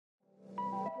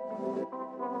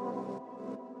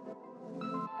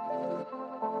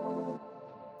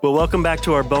Well, welcome back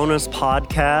to our bonus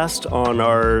podcast on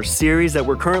our series that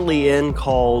we're currently in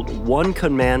called One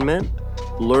Commandment,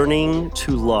 Learning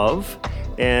to Love.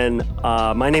 And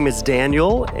my name is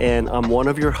Daniel, and I'm one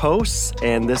of your hosts,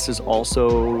 and this is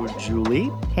also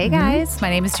Julie. Hey guys, my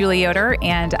name is Julie Yoder,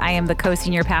 and I am the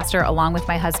co-senior pastor along with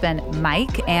my husband,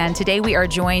 Mike. And today we are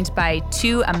joined by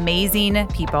two amazing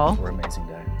people. We're amazing,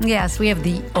 Dad. Yes, we have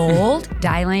the old,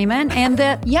 Di Lehman, and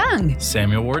the young.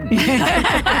 Samuel Warden.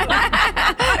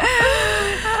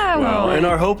 Well, and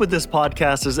our hope with this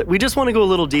podcast is that we just want to go a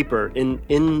little deeper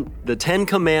in the 10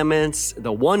 Commandments,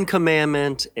 the one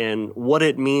commandment, and what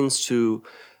it means to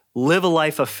live a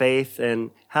life of faith and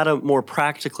how to more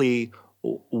practically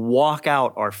walk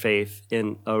out our faith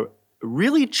in a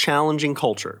really challenging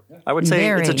culture. I would say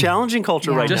it's a challenging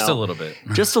culture right now. Just a little bit.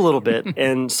 Just a little bit.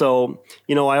 And so,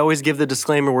 I always give the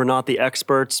disclaimer, we're not the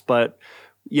experts, but,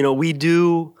 we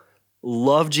do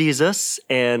love Jesus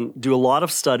and do a lot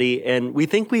of study, and we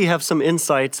think we have some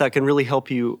insights that can really help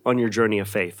you on your journey of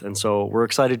faith. And so we're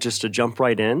excited just to jump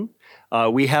right in.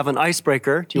 We have an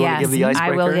icebreaker. Do you want to give the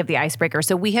icebreaker? I will give the icebreaker.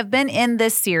 So we have been in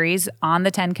this series on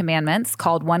the 10 Commandments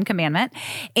called One Commandment,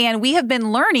 and we have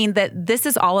been learning that this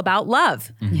is all about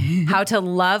love, how to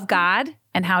love God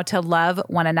and how to love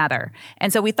one another.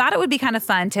 And so we thought it would be kind of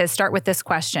fun to start with this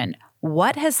question.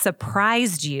 What has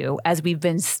surprised you as we've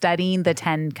been studying the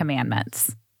 10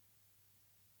 Commandments?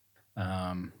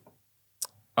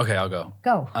 Okay, I'll go.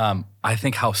 Go. I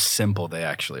think how simple they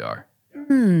actually are.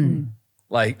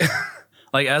 Like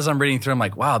as I'm reading through, I'm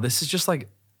like, wow, this is just like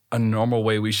a normal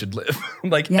way we should live,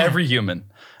 every human.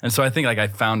 And so I think I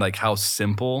found how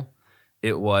simple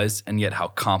it was, and yet how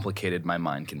complicated my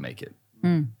mind can make it.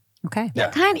 Okay. Yeah.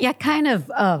 Kind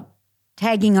of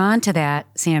tagging on to that,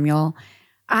 Samuel,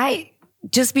 I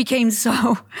just became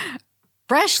so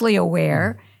freshly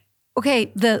aware.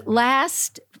 Okay, the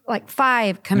last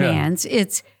 5 commands,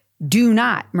 it's do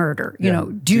not murder,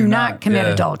 do not commit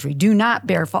adultery, do not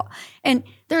bear false. And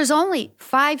there's only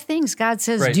 5 things God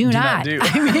says do not. do.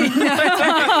 I mean,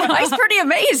 that's pretty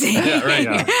amazing.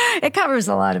 Yeah. It covers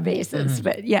a lot of bases,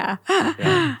 but yeah.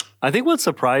 I think what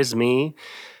surprised me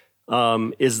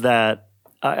is that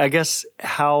I guess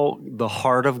how the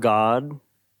heart of God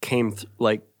came,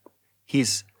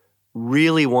 He's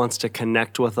really wants to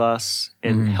connect with us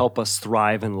and help us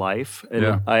thrive in life.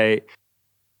 And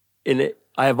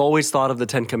I have always thought of the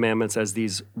 10 Commandments as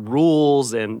these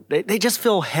rules, and they just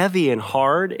feel heavy and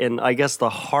hard. And I guess the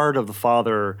heart of the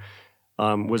Father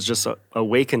was just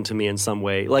awakened to me in some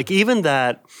way. Even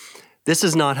that, this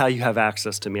is not how you have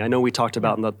access to me. I know we talked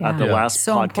about at the last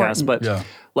so podcast, important.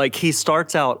 but he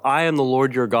starts out, I am the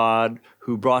Lord your God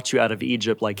who brought you out of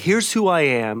Egypt. Here's who I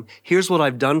am. Here's what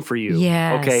I've done for you.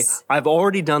 Yes. Okay, I've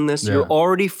already done this. Yeah. You're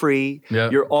already free.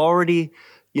 Yeah. You're already,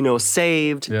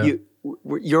 saved. Yeah.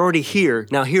 You're already here.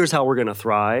 Now here's how we're going to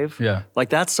thrive. Yeah.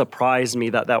 That surprised me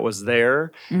that was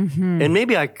there. And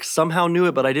maybe I somehow knew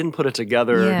it, but I didn't put it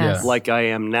together Yes. like I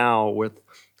am now with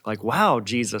wow,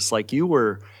 Jesus, you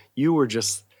were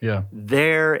just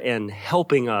there and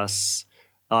helping us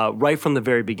right from the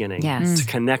very beginning to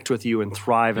connect with you and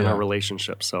thrive in our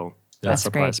relationship. So that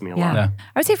surprised me a lot. I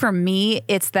would say for me,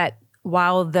 it's that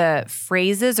while the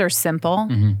phrases are simple,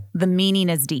 the meaning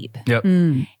is deep. Yep.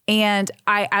 And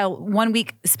I 1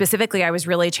 week specifically, I was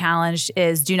really challenged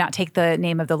is do not take the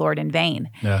name of the Lord in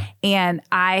vain. Yeah. And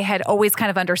I had always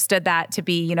kind of understood that to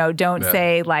be, don't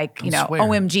say swear.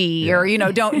 OMG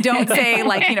or, don't say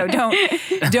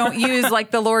don't use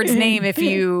the Lord's name if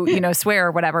you, swear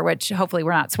or whatever, which hopefully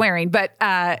we're not swearing. But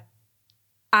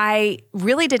I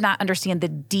really did not understand the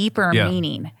deeper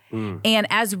meaning. And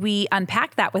as we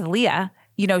unpacked that with Leah,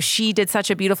 she did such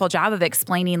a beautiful job of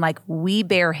explaining we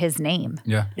bear his name.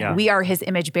 Yeah. We are his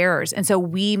image bearers. And so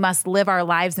we must live our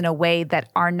lives in a way that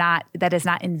is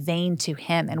not in vain to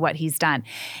him and what he's done.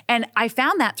 And I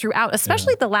found that throughout,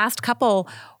 especially the last couple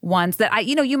ones that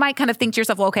you might kind of think to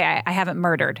yourself, well, okay, I haven't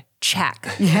murdered.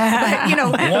 Check. Yeah.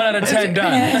 But, 1 out of 10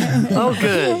 done. Oh,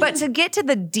 good. But to get to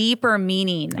the deeper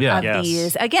meaning of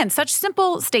these, again, such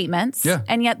simple statements,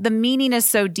 and yet the meaning is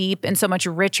so deep and so much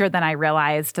richer than I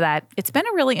realized that it's been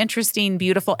a really interesting,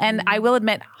 beautiful, and I will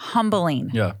admit,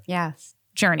 humbling Yes.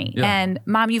 journey. Yeah. And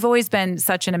Mom, you've always been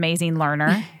such an amazing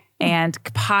learner and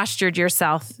postured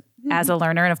yourself as a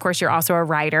learner. And of course, you're also a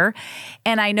writer.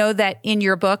 And I know that in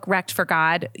your book, Wrecked for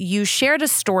God, you shared a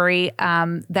story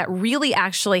that really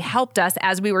actually helped us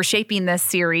as we were shaping this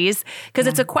series, because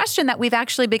it's a question that we've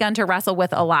actually begun to wrestle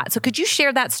with a lot. So could you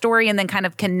share that story and then kind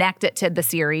of connect it to the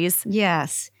series?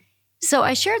 Yes. So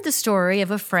I shared the story of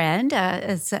a friend,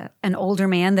 as an older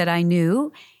man that I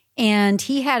knew, and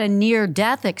he had a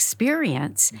near-death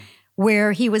experience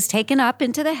where he was taken up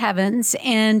into the heavens,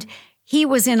 and he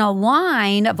was in a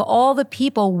line of all the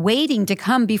people waiting to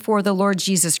come before the Lord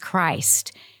Jesus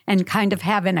Christ and kind of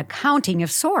have an accounting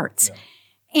of sorts.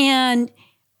 Yeah. And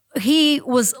he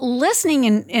was listening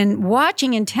and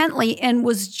watching intently and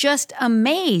was just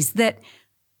amazed that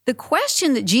the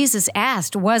question that Jesus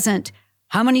asked wasn't,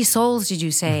 how many souls did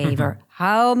you save? Or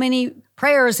how many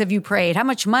prayers have you prayed? How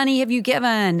much money have you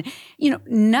given?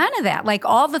 None of that. Like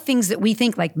all the things that we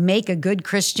think like make a good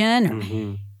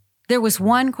Christian. There was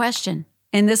one question.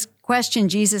 And this question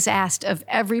Jesus asked of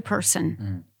every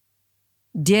person.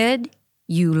 Did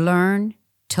you learn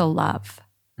to love?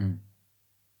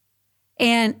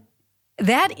 And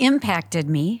that impacted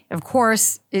me. Of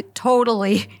course, it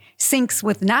totally syncs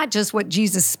with not just what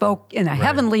Jesus spoke in a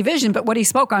heavenly vision, but what he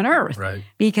spoke on earth. Right.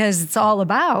 Because it's all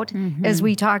about, as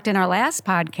we talked in our last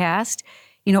podcast,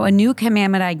 a new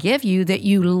commandment I give you, that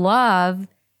you love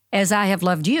as I have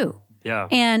loved you. Yeah.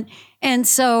 And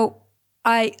so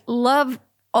I love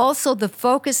also the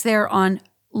focus there on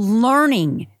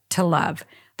learning to love.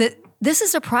 That this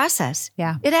is a process.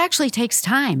 Yeah. It actually takes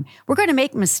time. We're going to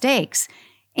make mistakes.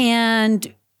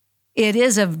 And it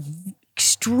is a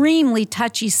extremely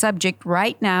touchy subject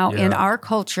right now in our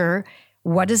culture.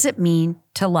 What does it mean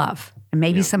to love? And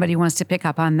maybe somebody wants to pick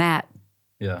up on that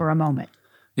for a moment.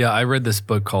 Yeah, I read this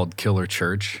book called Killer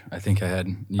Church. I think I had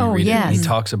you read it. And he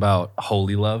talks about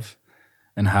holy love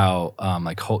and how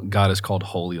God is called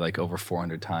holy like over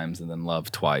 400 times and then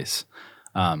love twice.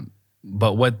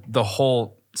 But what the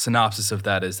whole synopsis of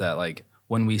that is that like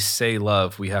when we say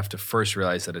love, we have to first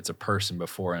realize that it's a person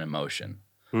before an emotion.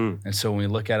 And so when we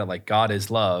look at it like God is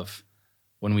love,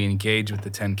 when we engage with the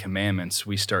 10 Commandments,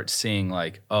 we start seeing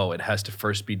like, oh, it has to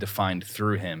first be defined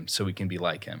through him so we can be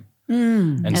like him.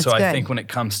 And so I think when it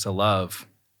comes to love,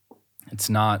 it's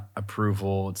not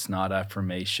approval, it's not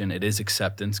affirmation, it is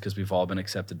acceptance because we've all been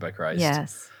accepted by Christ.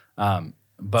 Yes. But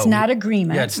it's not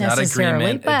agreement. Yeah, it's not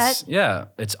agreement. But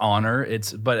It's honor.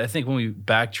 But I think when we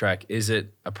backtrack, is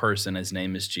it a person? His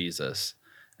name is Jesus.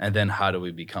 And then how do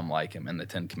we become like him? And the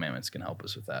 10 Commandments can help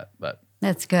us with that. But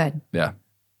that's good. Yeah.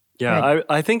 Yeah,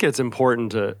 I think it's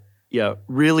important to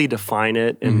really define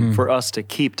it and for us to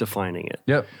keep defining it.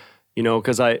 Yep.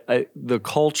 Because the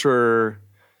culture,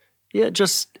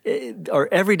 our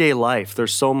everyday life,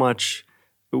 there's so much.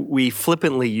 We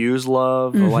flippantly use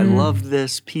love. Oh, I love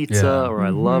this pizza, or I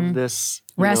love this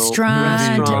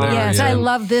restaurant. Yes, I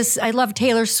love this. I love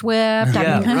Taylor Swift.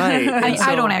 Right.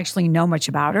 I don't actually know much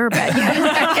about her, but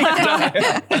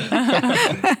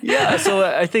So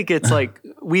I think it's like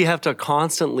we have to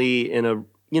constantly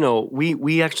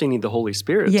we actually need the Holy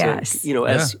Spirit. Yes.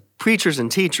 As preachers and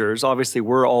teachers, obviously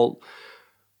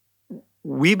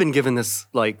we've been given this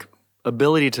like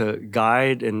ability to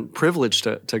guide and privilege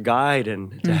to guide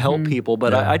and to help people.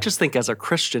 But I just think as a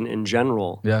Christian in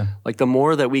general, like the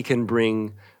more that we can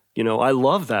bring, I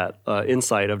love that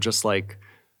insight of just like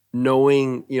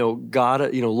knowing,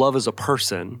 God, love is a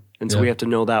person. And so we have to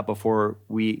know that before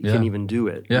we can even do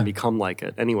it and become like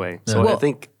it anyway. So I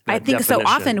think so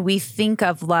often we think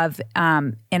of love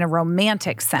in a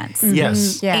romantic sense.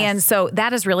 Yes. And so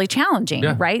that is really challenging,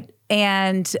 right?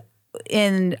 And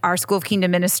in our School of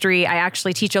Kingdom Ministry, I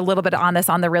actually teach a little bit on this,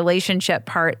 on the relationship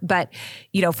part. But,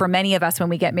 for many of us, when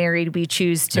we get married, we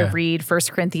choose to read 1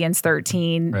 Corinthians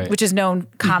 13, which is known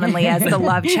commonly as the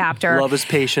love chapter. Love is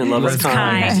patient, love is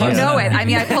kind. You know it. I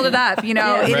mean, I pulled it up.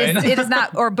 It is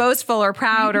not or boastful or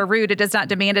proud or rude. It does not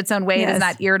demand its own way. It is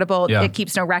not irritable. It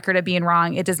keeps no record of being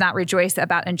wrong. It does not rejoice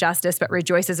about injustice, but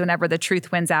rejoices whenever the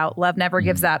truth wins out. Love never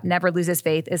gives up, never loses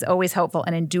faith, is always hopeful,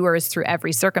 and endures through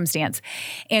every circumstance.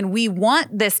 And we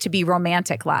want this to be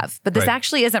romantic love, but this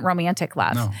actually isn't romantic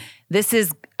love. No. This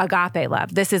is agape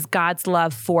love. This is God's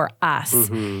love for us.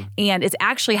 And it's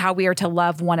actually how we are to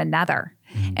love one another.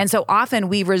 And so often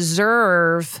we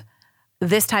reserve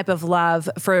this type of love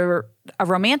for a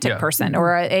romantic person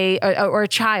or a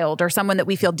child or someone that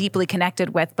we feel deeply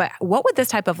connected with. But what would this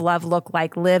type of love look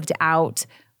like lived out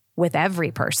with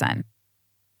every person?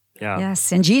 Yeah.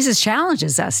 Yes, and Jesus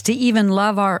challenges us to even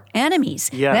love our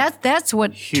enemies. Yeah. That's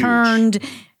what turned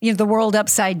the world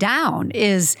upside down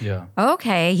is,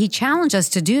 okay, he challenged us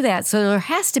to do that. So there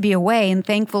has to be a way, and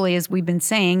thankfully, as we've been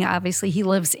saying, obviously he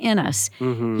lives in us.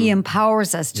 He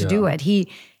empowers us to do it. He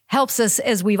helps us,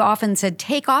 as we've often said,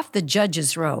 take off the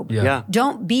judge's robe.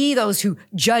 Don't be those who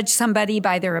judge somebody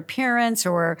by their appearance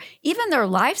or even their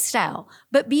lifestyle,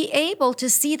 but be able to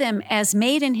see them as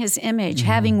made in his image,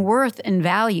 having worth and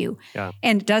value.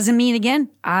 And it doesn't mean, again,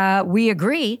 we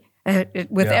agree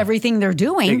with everything they're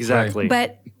doing. Exactly.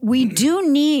 But we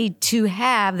do need to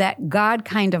have that God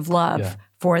kind of love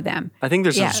for them. I think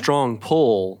there's Yeah. a strong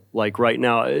pull, like right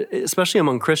now, especially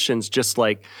among Christians, just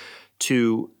like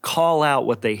to call out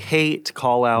what they hate,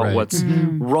 call out Right. what's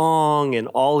wrong and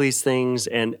all these things,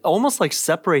 and almost like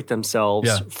separate themselves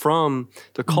Yeah. from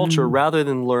the culture rather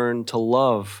than learn to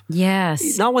love.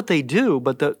 Yes. Not what they do,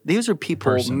 but these are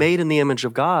people Person. made in the image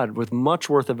of God with much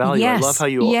worth of value. Yes. I love how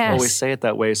you Yes. always say it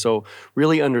that way. So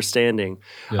really understanding.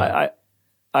 Yeah.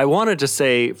 I wanted to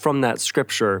say from that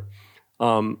scripture,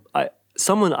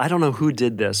 I don't know who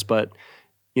did this, but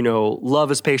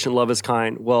love is patient, love is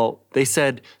kind. Well, they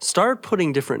said, start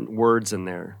putting different words in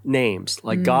there, names,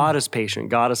 like God is patient,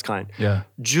 God is kind. Yeah.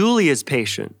 Julie is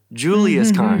patient, Julie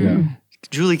is kind.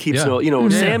 Julie keeps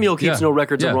Samuel keeps no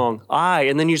records of wrong.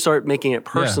 And then you start making it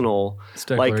personal. It's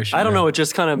Like, declaration, I don't know, it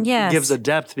just kind of Yes. gives a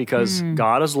depth because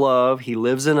God is love, he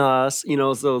lives in us,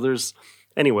 so there's,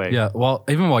 anyway. Yeah. Well,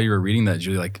 even while you were reading that,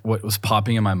 Julie, like what was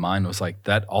popping in my mind was like,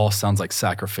 that all sounds like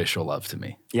sacrificial love to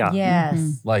me. Yeah.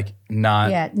 Yes. Like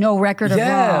not. Yeah. No record of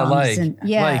wrongs. like, and,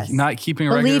 yes. like not keeping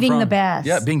a record of Believing the wrongs. best.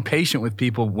 Yeah, being patient with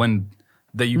people when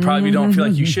that you probably don't feel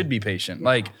like you should be patient.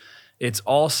 Like it's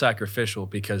all sacrificial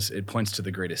because it points to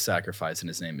the greatest sacrifice, and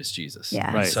his name is Jesus.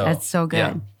 Yeah. Right. That's so good.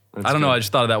 Yeah. I don't know. I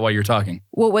just thought of that while you were talking.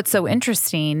 Well, what's so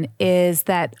interesting is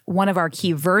that one of our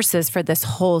key verses for this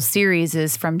whole series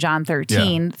is from John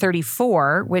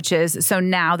 13:34, which is, so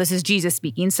now, this is Jesus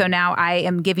speaking, so now I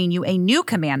am giving you a new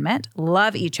commandment,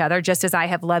 love each other, just as I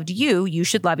have loved you, you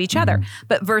should love each other.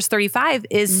 But verse 35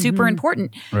 is super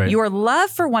important. Right. Your love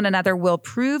for one another will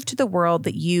prove to the world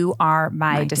that you are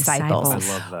my disciples. disciples.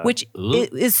 I love that. Which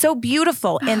is so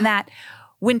beautiful in that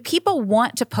when people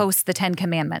want to post the 10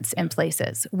 Commandments in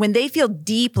places, when they feel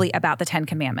deeply about the 10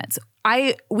 Commandments,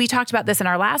 we talked about this in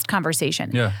our last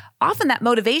conversation. Yeah. Often that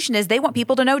motivation is they want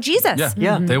people to know Jesus. Yeah.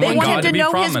 Yeah. They They want want God him to be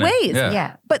know his prominent. ways.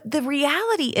 Yeah. But the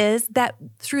reality is that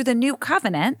through the new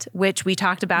covenant, which we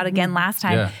talked about again last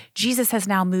time, Yeah. Jesus has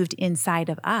now moved inside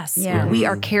of us. Yeah. We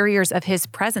are carriers of his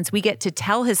presence. We get to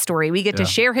tell his story. We get to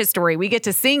share his story. We get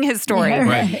to sing his story.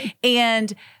 Right.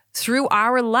 And through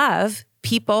our love,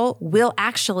 people will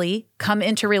actually come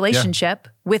into relationship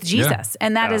with Jesus.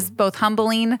 And that is both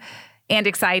humbling and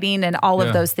exciting and all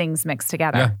of those things mixed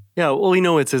together. Yeah. Yeah, well, we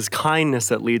know it's his kindness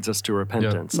that leads us to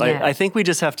repentance. Yeah. I think we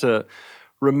just have to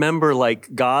remember,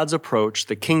 like, God's approach,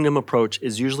 the kingdom approach,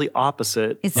 is usually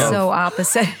opposite It's so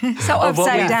opposite. So of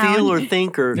what we upside down. feel or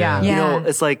think, or Yeah.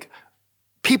 it's like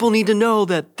people need to know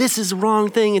that this is the wrong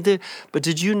thing. But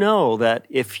did you know that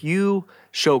if you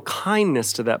show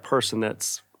kindness to that person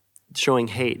that's showing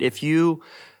hate, if you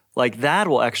that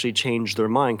will actually change their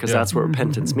mind, because that's what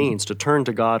repentance means, to turn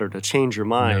to God or to change your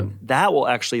mind. That will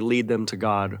actually lead them to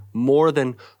God more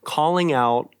than calling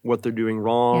out what they're doing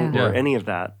wrong or any of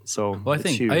that. So Well,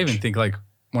 I even think like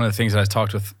one of the things that I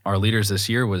talked with our leaders this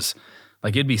year was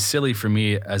like, it'd be silly for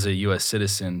me as a U.S.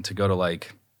 citizen to go to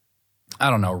like, I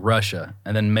don't know, Russia,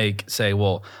 and then say,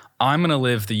 well, I'm going to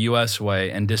live the U.S.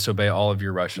 way and disobey all of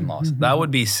your Russian laws. That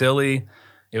would be silly.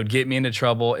 It would get me into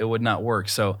trouble. It would not work.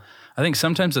 So I think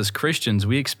sometimes as Christians,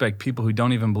 we expect people who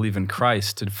don't even believe in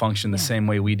Christ to function the same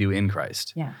way we do in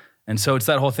Christ. Yeah. And so it's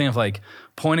that whole thing of like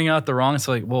pointing out the wrong. It's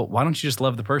like, well, why don't you just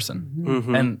love the person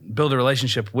and build a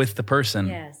relationship with the person?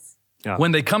 Yes. Yeah.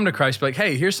 When they come to Christ, be like,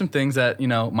 hey, here's some things that,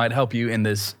 might help you in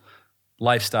this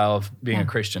lifestyle of being a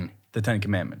Christian, the 10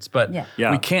 Commandments. But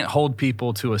we can't hold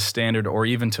people to a standard or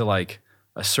even to like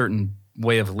a certain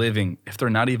way of living if they're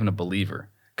not even a believer.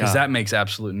 Because that makes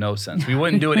absolute no sense. We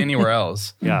wouldn't do it anywhere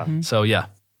else. So, yeah.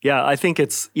 Yeah, I think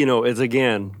it's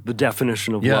again, the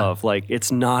definition of love. Like,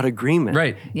 it's not agreement.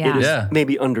 Right. Yeah. It is Yeah.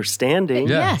 maybe understanding.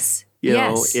 Yeah. Yes. You know,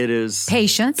 yes. it is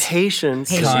Patience.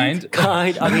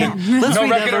 Kind. I mean, let's No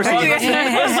read that record of verse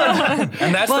again. wrongs.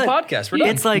 And that's the podcast. We're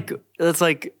done. It's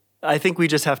like I think we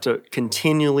just have to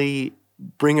continually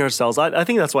bring ourselves. I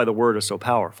think that's why the word is so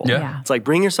powerful. Yeah. It's like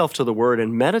bring yourself to the word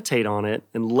and meditate on it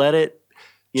and let it,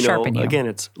 Sharpen you.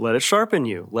 again, let it sharpen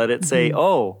you. Let it say,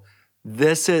 oh,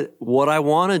 this is what I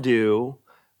want to do.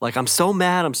 Like, I'm so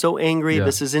mad, I'm so angry,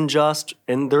 this is unjust.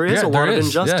 And there is a lot of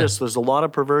injustice. There's a lot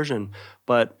of perversion.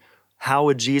 But how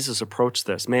would Jesus approach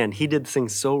this? Man, he did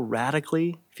things so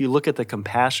radically. If you look at the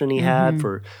compassion he had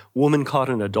for woman caught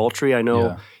in adultery, I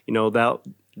know,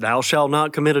 thou shalt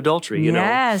not commit adultery, you know.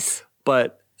 Yes.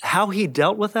 But how he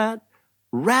dealt with that,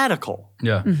 radical.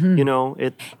 Yeah. You know,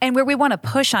 And where we want to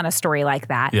push on a story like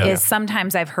that is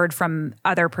sometimes I've heard from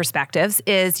other perspectives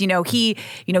is, he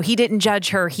didn't judge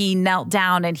her. He knelt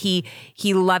down and he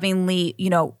lovingly,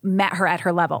 met her at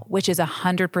her level, which is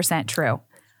 100% true.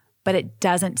 But it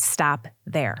doesn't stop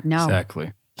there. No.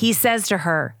 Exactly. He says to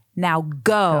her, now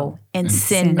go and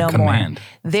sin no more. Command.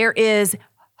 There is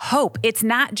hope. It's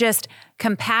not just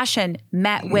compassion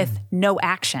met with no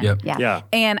action. Yep. Yeah.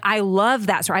 And I love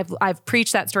that story. I've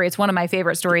preached that story. It's one of my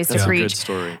favorite stories That's to a preach. good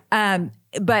story.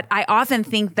 But I often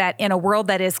think that in a world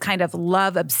that is kind of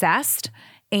love obsessed,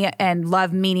 and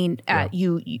love meaning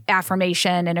you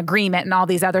affirmation and agreement and all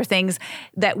these other things,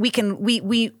 that we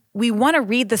want to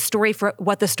read the story for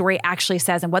what the story actually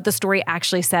says. And what the story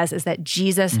actually says is that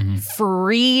Jesus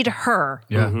freed her.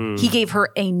 Yeah. He gave her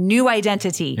a new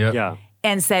identity Yep. Yeah.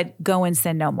 and said, go and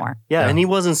sin no more. Yeah. And he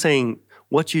wasn't saying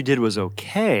what you did was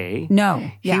okay.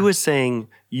 No. Yeah. He was saying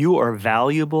you are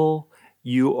valuable,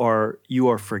 you are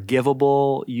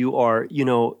forgivable,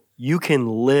 you can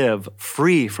live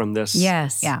free from this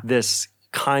Yes. Yeah. this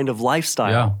kind of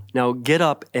lifestyle. Yeah. Now get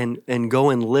up and go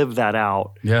and live that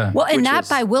out. Yeah. Well, and Which not is-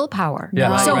 by willpower.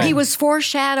 Yeah, So right. he was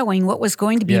foreshadowing what was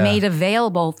going to be Yeah. made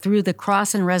available through the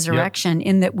cross and resurrection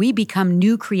in that we become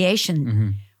new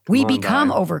creation. We Come on, become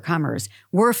guy. overcomers.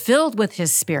 We're filled with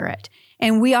his spirit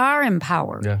and we are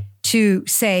empowered Yeah. to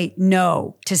say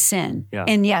no to sin Yeah.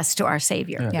 and yes to our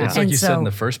Savior. Yeah. It's like And you said so- in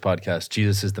the first podcast,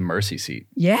 Jesus is the mercy seat.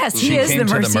 Yes, She he is came the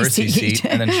to mercy, the mercy seat,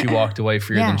 and then she walked away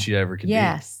freer Yeah. than she ever could be.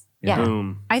 Yes. Yeah.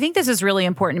 Boom. I think this is really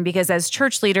important because as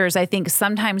church leaders, I think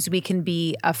sometimes we can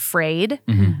be afraid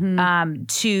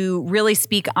to really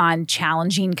speak on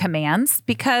challenging commands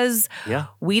because Yeah.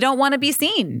 we don't want to be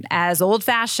seen as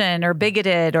old-fashioned or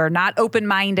bigoted or not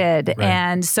open-minded. Right.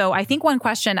 And so I think one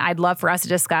question I'd love for us to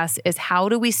discuss is how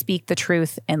do we speak the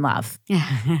truth in love?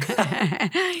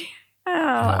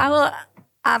 I will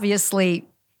obviously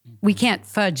we can't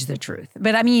fudge the truth.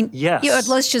 But I mean, Yes.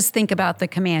 let's just think about the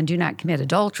command, do not commit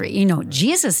adultery.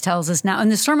 Jesus tells us now in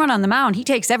the Sermon on the Mount, he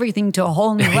takes everything to a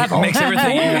whole new level. Makes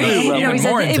everything even he said,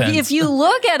 more intense. if you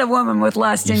look at a woman with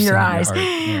lust in You've your seen eyes. heart.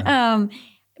 Yeah.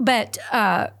 But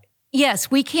yes,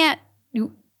 we can't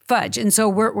fudge. And so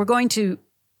we're going to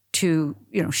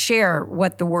share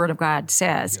what the Word of God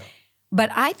says. Yeah. But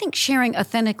I think sharing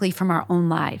authentically from our own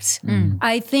lives.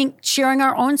 I think sharing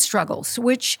our own struggles,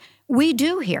 which we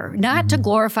do here, not to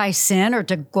glorify sin or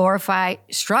to glorify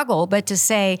struggle, but to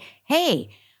say, hey,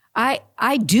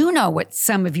 I do know what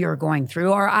some of you are going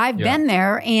through, or I've been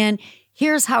there, and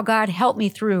here's how God helped me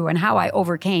through and how I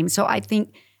overcame. So I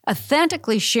think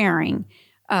authentically sharing,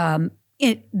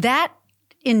 that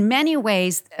in many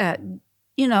ways,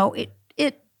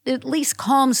 it at least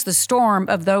calms the storm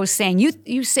of those saying,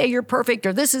 you say you're perfect,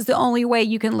 or this is the only way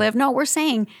you can live. No, we're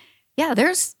saying, yeah,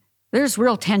 there's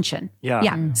real tension. Yeah.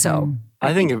 Yeah. So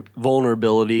I think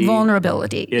vulnerability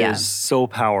is so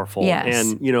powerful.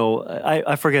 Yes. And,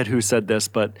 I forget who said this,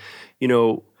 but,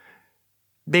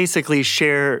 basically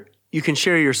you can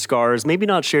share your scars, maybe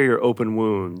not share your open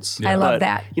wounds. I love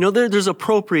that. There's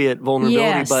appropriate vulnerability,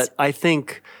 Yes. but I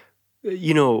think,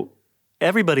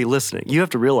 everybody listening, you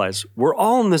have to realize we're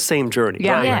all on the same journey.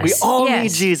 Yeah. Right? Yes. We all Yes.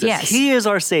 need Jesus. Yes. He is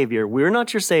our Savior. We're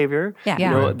not your Savior.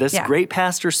 Yeah. This Yeah. great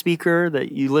pastor speaker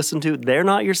that you listen to, they're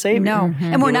not your Savior. No,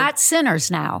 and we're not sinners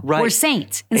now. Right. We're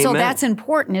saints. And so Amen. that's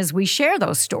important as we share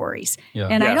those stories. Yeah.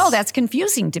 And I Yes. know that's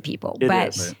confusing to people. It but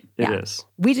is. It is.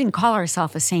 We didn't call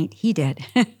ourselves a saint. He did.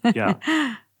 Yeah.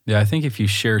 Yeah, I think if you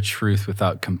share truth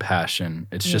without compassion,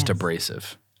 it's just Yes.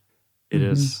 abrasive. It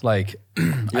is. Like,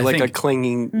 You're like a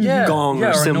clanging gong yeah,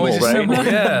 or cymbal, noisy right? cymbal.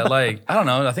 Yeah, like, I don't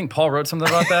know. I think Paul wrote something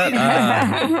about that.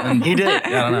 And He did.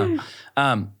 I don't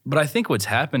know. But I think what's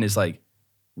happened is like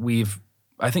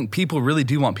I think people really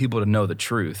do want people to know the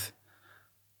truth,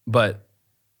 but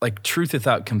like truth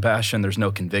without compassion, there's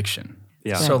no conviction.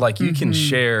 Yeah. So like you can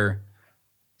share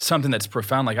something that's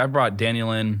profound. Like I brought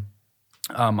Daniel in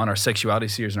on our sexuality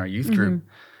series in our youth group.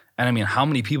 And I mean, how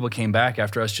many people came back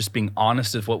after us just being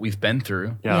honest of what we've been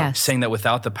through, Yeah. Yes. saying that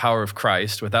without the power of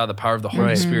Christ, without the power of the Holy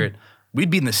Right. Spirit,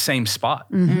 we'd be in the same spot.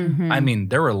 I mean,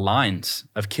 there were lines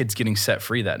of kids getting set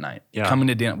free that night, Yeah. coming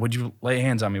to dinner. Would you lay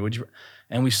hands on me? Would you?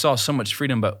 And we saw so much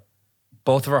freedom, but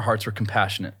both of our hearts were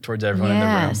compassionate towards everyone in the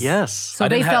room. Yes. Yes. So I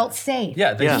they didn't have- felt safe.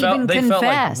 Yeah, they Yeah. felt Even felt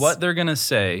like confess. what they're gonna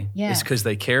say Yes. is because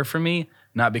they care for me,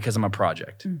 not because I'm a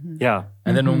project. Yeah.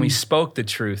 And then when we spoke the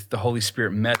truth, the Holy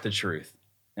Spirit met the truth,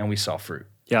 and we saw fruit.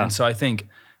 Yeah. And so I think if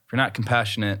you're not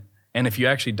compassionate, and if you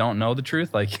actually don't know the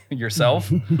truth, like yourself,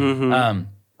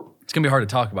 it's gonna be hard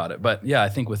to talk about it. But yeah, I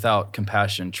think without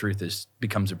compassion, truth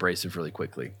becomes abrasive really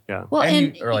quickly. Yeah. Well,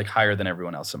 and you are like higher than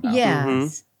everyone else somehow.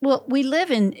 Yes. Well, we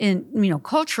live in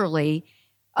culturally,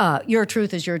 your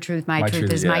truth is your truth, my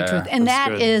truth is my yeah. truth. And That's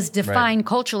that good. is defined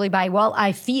culturally by, well,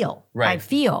 I feel. I Right.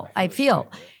 feel.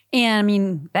 And I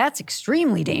mean, that's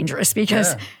extrally dangerous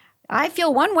because Yeah. I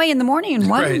feel one way in the morning and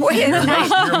one Right. way in the Your night.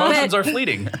 emotions But- are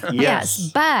fleeting.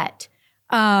 Yes. But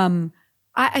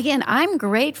I'm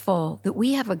grateful that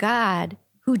we have a God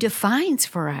who defines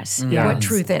for us what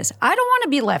truth is. I don't want to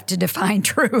be left to define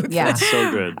truth. Yeah. That's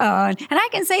so good. And I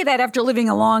can say that after living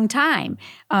a long time.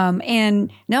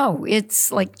 And no,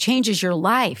 it's like changes your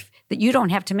life that you don't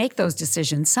have to make those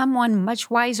decisions. Someone much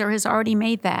wiser has already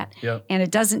made that. Yep. And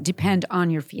it doesn't depend on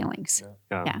your feelings.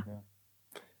 Yeah.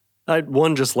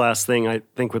 One just last thing I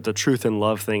think with the truth and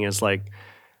love thing is like,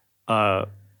 I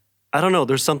don't know,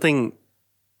 there's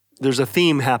a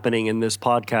theme happening in this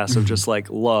podcast of just like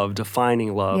love,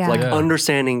 defining love, Yeah. like Yeah.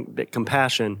 understanding that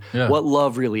compassion, Yeah. what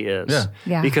love really is. Yeah.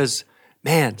 Yeah. Because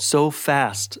man, so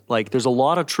fast, like there's a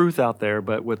lot of truth out there,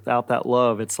 but without that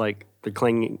love, it's like the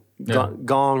clanging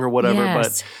gong or whatever.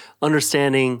 Yes. But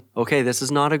understanding, okay, this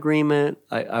is not agreement.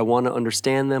 I want to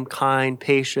understand them, kind,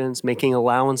 patience, making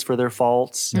allowance for their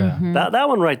faults. Yeah. That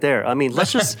one right there. I mean,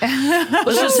 let's just take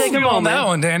a You on that moment,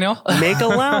 one, Daniel. make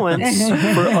allowance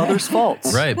for others'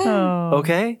 faults. Right.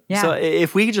 Okay? Yeah. So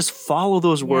if we just follow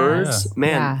those words, Yeah.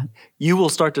 man, Yeah. you will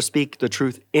start to speak the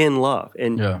truth in love.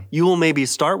 And Yeah. you will maybe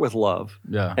start with love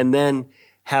Yeah. and then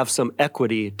have some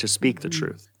equity to speak the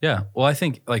truth. Yeah. Well, I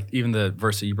think like even the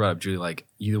verse that you brought up, Julie, like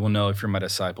you will know if you're my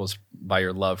disciples by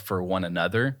your love for one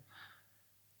another.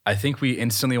 I think we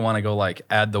instantly want to go like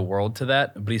add the world to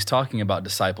that, but he's talking about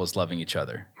disciples loving each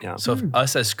other. Yeah. So if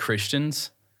us as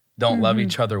Christians don't love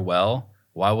each other well,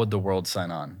 why would the world sign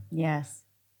on? Yes.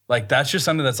 Like that's just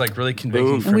something that's like really convicting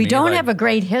Boom. for And we me. don't like, have a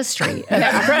great history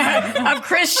of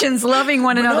Christians loving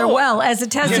one another well, as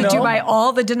attested to know? by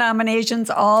all the denominations,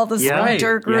 all the Yeah.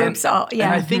 splinter Right. groups. All, yeah.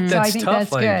 And I think So that's I think tough.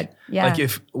 that's like, good. Yeah. like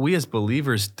if we as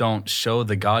believers don't show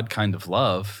the God kind of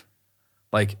love,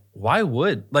 like why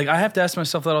would? Like I have to ask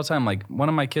myself that all the time. Like one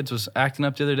of my kids was acting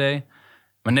up the other day.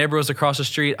 My neighbor was across the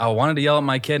street. I wanted to yell at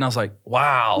my kid, and I was like,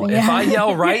 "Wow! If I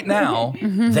yell right now,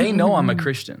 they know I'm a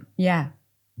Christian. yeah.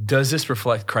 Does this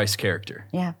reflect Christ's character?"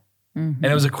 Yeah. And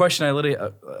it was a question I literally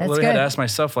had good. to ask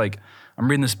myself. Like, I'm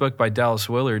reading this book by Dallas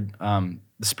Willard, The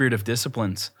Spirit of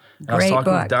Disciplines. And I was Great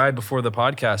talking book. with Di before the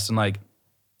podcast, and like,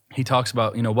 he talks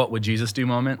about, what would Jesus do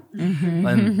moment.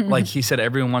 And like he said,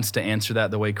 everyone wants to answer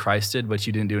that the way Christ did, but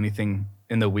you didn't do anything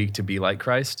in the week to be like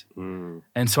Christ.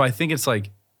 And so I think it's like,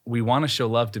 we want to show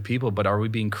love to people, but are we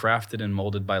being crafted and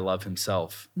molded by love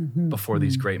himself before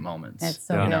these great moments? That's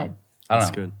so Yeah. good. I don't That's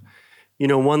know. good.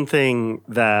 One thing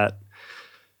that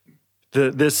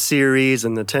this series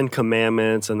and the 10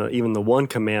 Commandments and even the one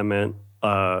commandment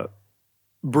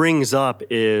brings up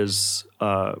is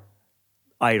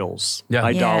idols, Yeah.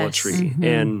 idolatry.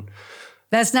 And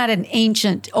That's not an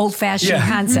ancient, old-fashioned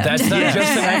concept. That's not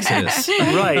just an Exodus.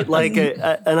 right, like,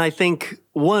 and I think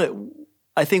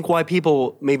why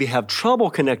people maybe have trouble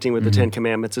connecting with the 10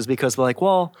 Commandments is because they're like,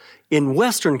 well, in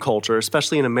Western culture,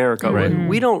 especially in America, Right.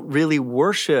 we don't really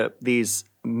worship these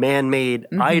man-made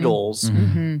idols,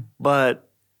 but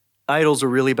idols are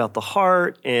really about the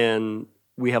heart, and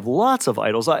we have lots of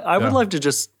idols. I would Yeah. love to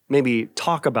just maybe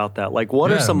talk about that. Like,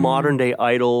 what are Yeah. some modern-day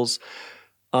idols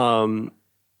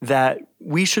that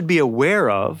we should be aware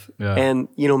of? Yeah. And,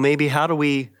 maybe how do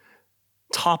we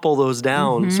topple those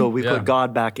down so we Yeah. put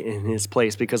God back in his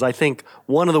place? Because I think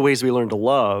one of the ways we learn to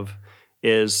love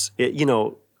is,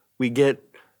 we get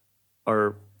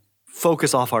our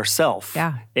focus off ourself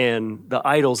Yeah. and the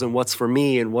idols and what's for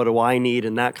me and what do I need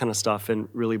and that kind of stuff, and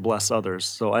really bless others.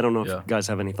 So I don't know if Yeah. you guys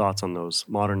have any thoughts on those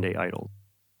modern day idols.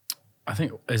 I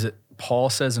think, is it Paul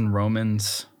says in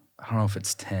Romans, I don't know if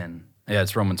it's 10. Yeah,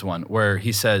 it's Romans 1, where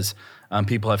he says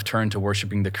people have turned to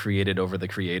worshiping the created over the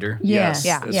creator. Yes.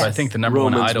 Yeah. So I think the number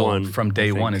one Romans idol 1, from day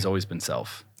I think. one has always been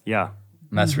self. Yeah.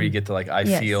 And that's where you get to like, I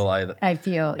Yes. feel, I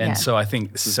feel, And so I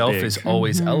think self big. is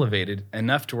always elevated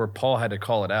enough to where Paul had to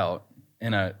call it out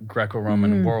in a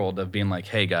Greco-Roman world of being like,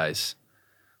 hey guys,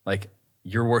 like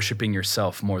you're worshiping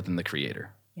yourself more than the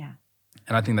creator. Yeah.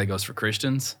 And I think that goes for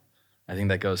Christians. I think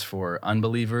that goes for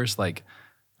unbelievers. Like,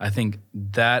 I think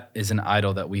that is an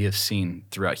idol that we have seen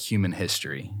throughout human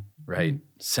history, right?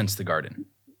 Since the garden.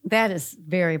 That is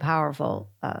very powerful,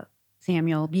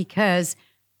 Samuel, because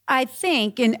I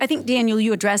think Daniel,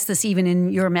 you addressed this even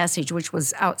in your message, which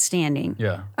was outstanding.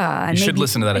 Yeah. And You should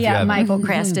listen to that if you haven't. Michael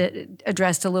Crest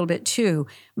addressed a little bit too.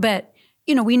 But,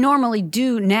 we normally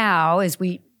do now, as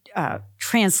we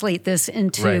translate this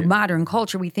into Right. modern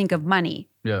culture, we think of money,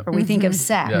 Yeah. or we think of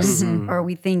sex, Yeah. or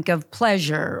we think of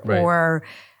pleasure, Right. or,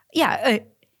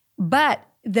 but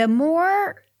the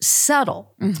more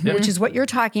subtle, which is what you're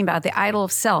talking about, the idol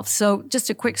of self. So just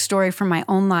a quick story from my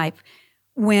own life.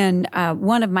 When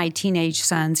one of my teenage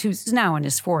sons, who's now in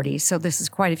his 40s, so this is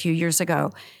quite a few years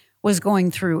ago, was going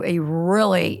through a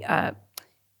really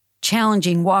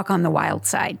challenging walk on the wild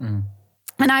side.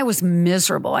 And I was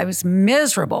miserable.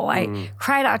 I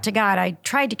cried out to God. I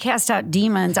tried to cast out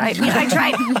demons. I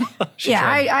tried.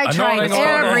 I tried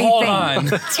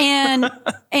everything.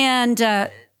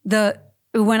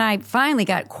 When I finally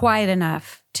got quiet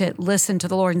enough to listen to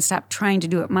the Lord and stop trying to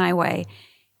do it my way,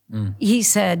 He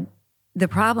said, "The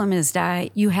problem is, Di,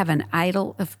 you have an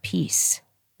idol of peace."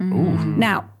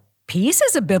 Now, peace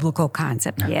is a biblical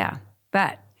concept,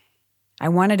 but I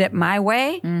wanted it my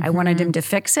way. I wanted Him to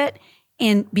fix it.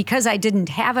 And because I didn't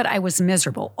have it, I was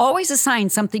miserable. Always assign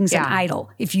something's an idol.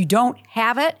 If you don't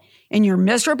have it and you're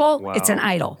miserable, it's an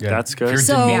idol. Yeah. That's good. If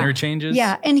your demeanor changes.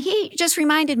 Yeah, and He just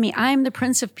reminded me, I am the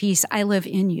Prince of Peace. I live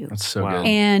in you. That's so good.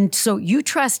 And so you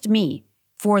trust me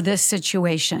for this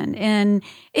situation. And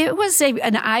it was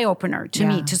an eye-opener to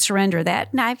me to surrender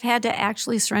that. And I've had to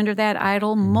actually surrender that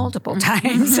idol multiple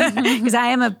times because I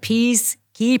am a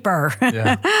peacekeeper.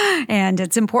 And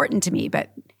it's important to me. But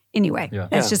anyway,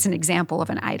 that's just an example of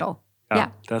an idol.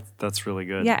 That's really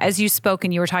good. Yeah, as you spoke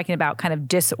and you were talking about kind of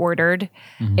disordered,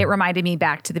 it reminded me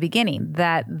back to the beginning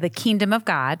that the kingdom of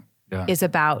God is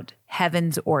about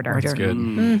heaven's order. That's good.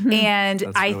 And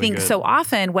That's I really think good. so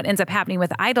often what ends up happening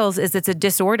with idols is it's a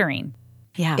disordering.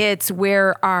 Yeah. It's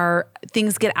where our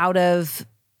things get out of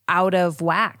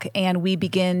whack and we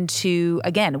begin to,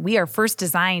 again, we are first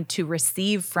designed to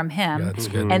receive from Him. That's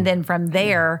good. And then from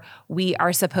there, we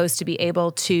are supposed to be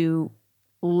able to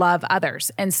love others.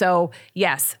 And so,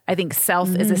 yes, I think self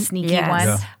is a sneaky one.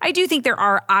 Yes. I do think there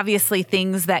are obviously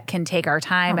things that can take our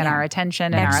time and our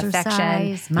attention and our affection.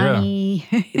 Exercise, money.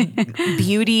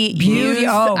 Beauty. Beauty. Youth.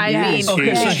 Oh, I yes. mean,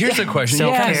 Okay, so here's a question.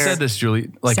 You kind of Self-care. said this, Julie.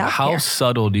 Like, how Self-care.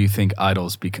 subtle do you think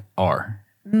idols are?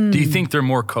 Do you think they're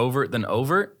more covert than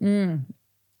overt?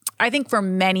 I think for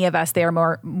many of us, they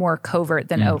are more covert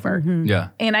than overt. Yeah.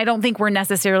 And I don't think we're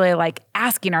necessarily like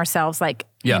asking ourselves, like,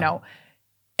 you know,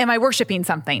 am I worshiping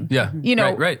something? Yeah. You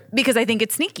know, Right. because I think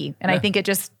it's sneaky. And I think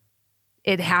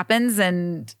it happens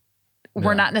and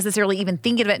we're not necessarily even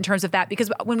thinking of it in terms of that.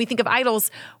 Because when we think of idols,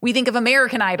 we think of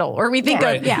American Idol or we think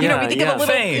of, you know, we think of a little,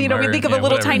 Fame you know, we or, think of a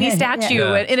little whatever. tiny statue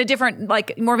Yeah. in a different,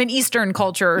 like more of an Eastern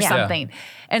culture or something.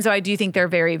 And so I do think they're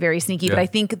very, very sneaky. But I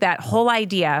think that whole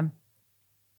idea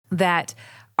that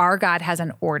our God has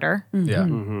an order.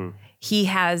 He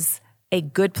has a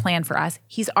good plan for us.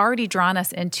 He's already drawn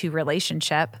us into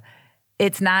relationship.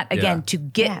 It's not, again, to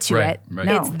get to it. Right.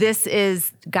 It's this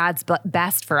is God's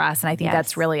best for us. And I think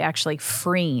that's really actually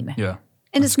freeing. Yeah.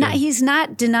 And it's not, He's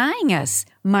not denying us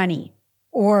money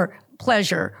or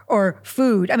pleasure or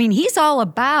food. I mean, He's all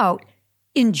about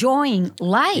enjoying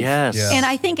life. Yes. Yeah. And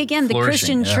I think, again, the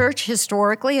Flourishing, Christian church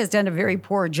historically has done a very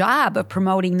poor job of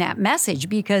promoting that message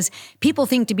because people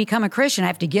think to become a Christian, I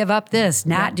have to give up this,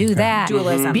 not do that.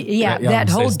 Dualism. That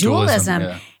whole It's dualism,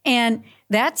 dualism. And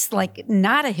that's like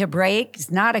not a Hebraic,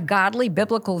 it's not a godly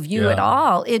biblical view at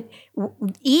all.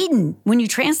 Eden, when you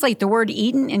translate the word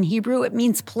Eden in Hebrew, it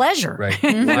means pleasure. Right.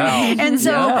 Wow. And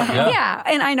so,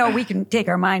 and I know we can take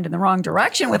our mind in the wrong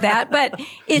direction with that, but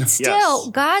it's still,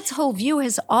 God's whole view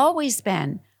has always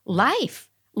been life.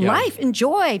 Life and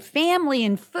joy, family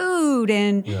and food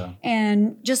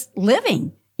and just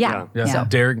living. Yeah.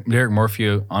 Derek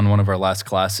Morphew on one of our last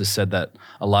classes said that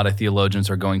a lot of theologians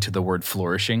are going to the word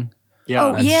flourishing. Yeah.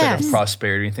 Oh, Instead of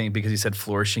prosperity thing, because he said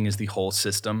flourishing is the whole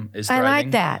system is I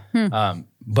thriving. like that.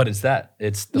 But it's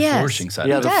the flourishing side.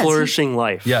 Yeah, of the it. does. flourishing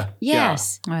life. Yeah.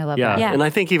 Yes. Oh, I love Yeah. that. Yeah. And I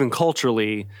think even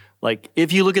culturally, like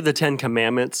if you look at the 10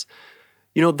 Commandments,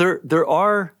 you know, there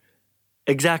are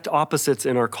exact opposites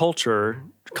in our culture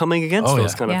coming against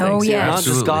those kind of Yeah. things. Oh, yeah. Not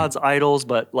Absolutely. just God's idols,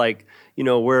 but like, you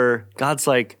know, where God's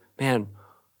like, man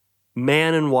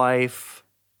and wife,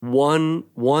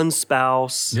 one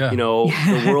spouse, Yeah. you know,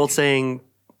 the world saying,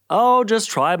 oh, just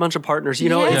try a bunch of partners. You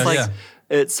know, Yes. it's like, Yeah.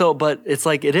 it's so, but it's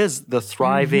like, it is the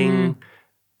thriving,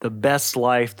 the best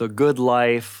life, the good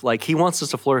life. Like he wants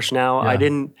us to flourish now. Yeah.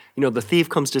 You know, the thief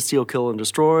comes to steal, kill, and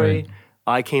destroy. Right.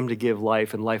 I came to give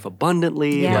life and life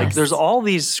abundantly. Yes. Like there's all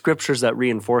these scriptures that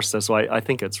reinforce this. So I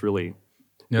think it's really,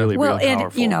 really Well, and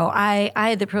powerful. you know, I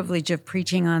had the privilege of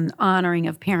preaching on honoring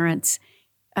of parents,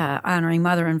 honoring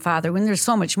mother and father. When there's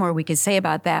so much more we could say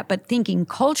about that, but thinking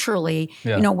culturally,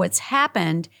 you know, what's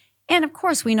happened, and of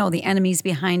course we know the enemies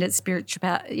behind it,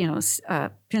 spiritual, you know,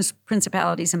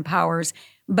 principalities and powers.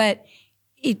 But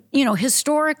it, you know,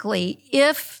 historically,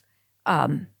 if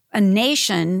a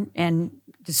nation and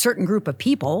a certain group of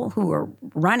people who are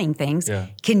running things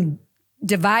can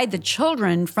divide the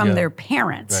children from their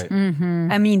parents. Right.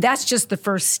 I mean, that's just the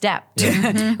first step.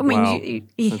 I mean,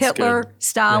 Wow. Hitler, good.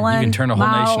 Stalin, You can turn a whole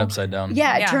Mao. nation upside down.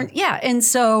 Yeah. And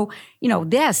so,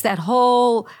 that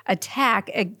whole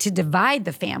attack to divide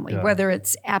the family, whether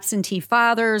it's absentee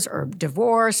fathers or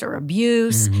divorce or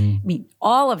abuse, I mean,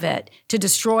 all of it to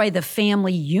destroy the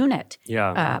family unit.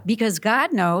 Yeah. Because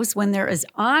God knows when there is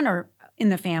honor in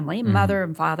the family, mother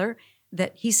and father,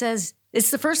 that he says, it's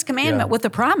the first commandment with the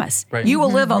promise. Right. You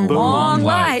will live a long Long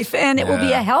life life. and it will be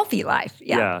Yeah. a healthy life.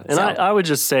 Yeah. And So- I would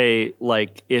just say,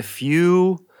 like, if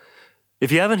you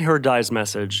haven't heard Di's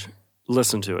message,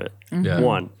 listen to it. Yeah.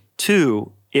 1.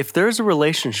 2, if there's a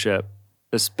relationship,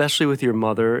 especially with your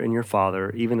mother and your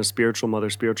father, even a spiritual mother,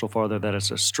 spiritual father that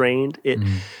is estranged, it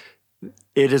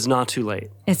is not too late.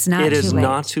 It's not It is too late.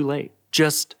 not too late.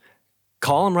 Just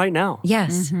call him right now.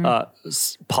 Yes.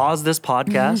 Pause this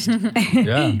podcast.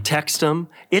 Yeah. Text them.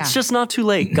 It's just not too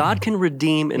late. God can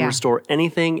redeem and Yeah. restore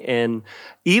anything. And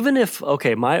even if,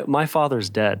 my father's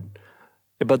dead,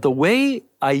 but the way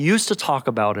I used to talk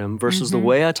about him versus the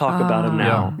way I talk about him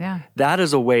now, Yeah. that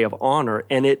is a way of honor.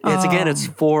 And it's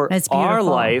for That's our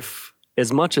beautiful. life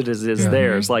as much as it is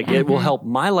theirs. Like it will help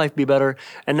my life be better.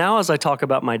 And now as I talk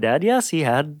about my dad, yes, he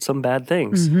had some bad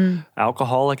things,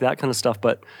 alcoholic, that kind of stuff.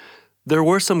 But there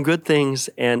were some good things,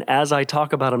 and as I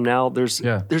talk about him now, there's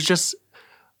just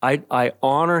I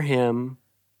honor him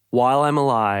while I'm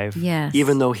alive, Yes.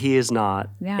 even though he is not,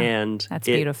 Yeah, and that's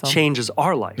it beautiful. changes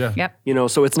our life. Yeah. Yep.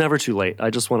 So it's never too late. I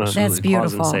just want to That's pause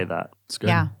beautiful. and say that. It's good.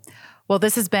 Yeah. Well,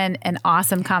 this has been an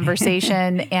awesome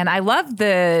conversation, and I love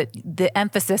the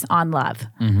emphasis on love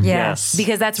Yes.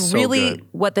 because that's So really good.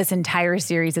 what this entire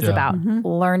series is Yeah. about: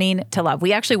 learning to love.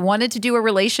 We actually wanted to do a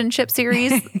relationship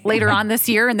series later on this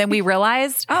year, and then we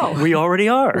realized, We already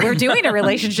are. we're doing a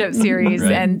relationship series,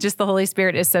 Right. and just the Holy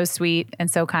Spirit is so sweet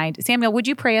and so kind. Samuel, would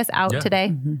you pray us out Yeah.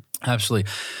 today? Absolutely.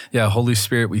 Yeah, Holy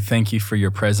Spirit, we thank you for your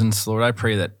presence. Lord, I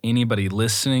pray that anybody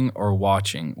listening or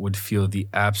watching would feel the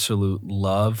absolute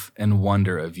love and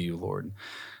wonder of you, Lord.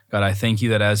 God, I thank you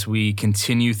that as we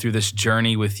continue through this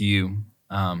journey with you,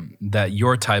 that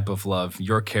your type of love,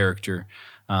 your character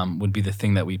would be the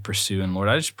thing that we pursue. And Lord,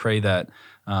 I just pray that,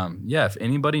 if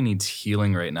anybody needs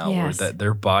healing right now, Lord, Yes. that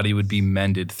their body would be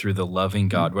mended through the loving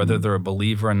God, whether they're a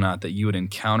believer or not, that you would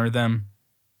encounter them.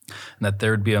 And that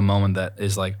there would be a moment that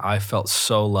is like, I felt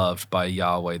so loved by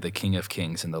Yahweh, the King of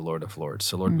Kings and the Lord of Lords.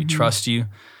 So, Lord, we trust you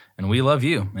and we love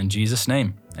you. In Jesus'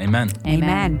 name, amen.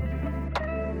 Amen.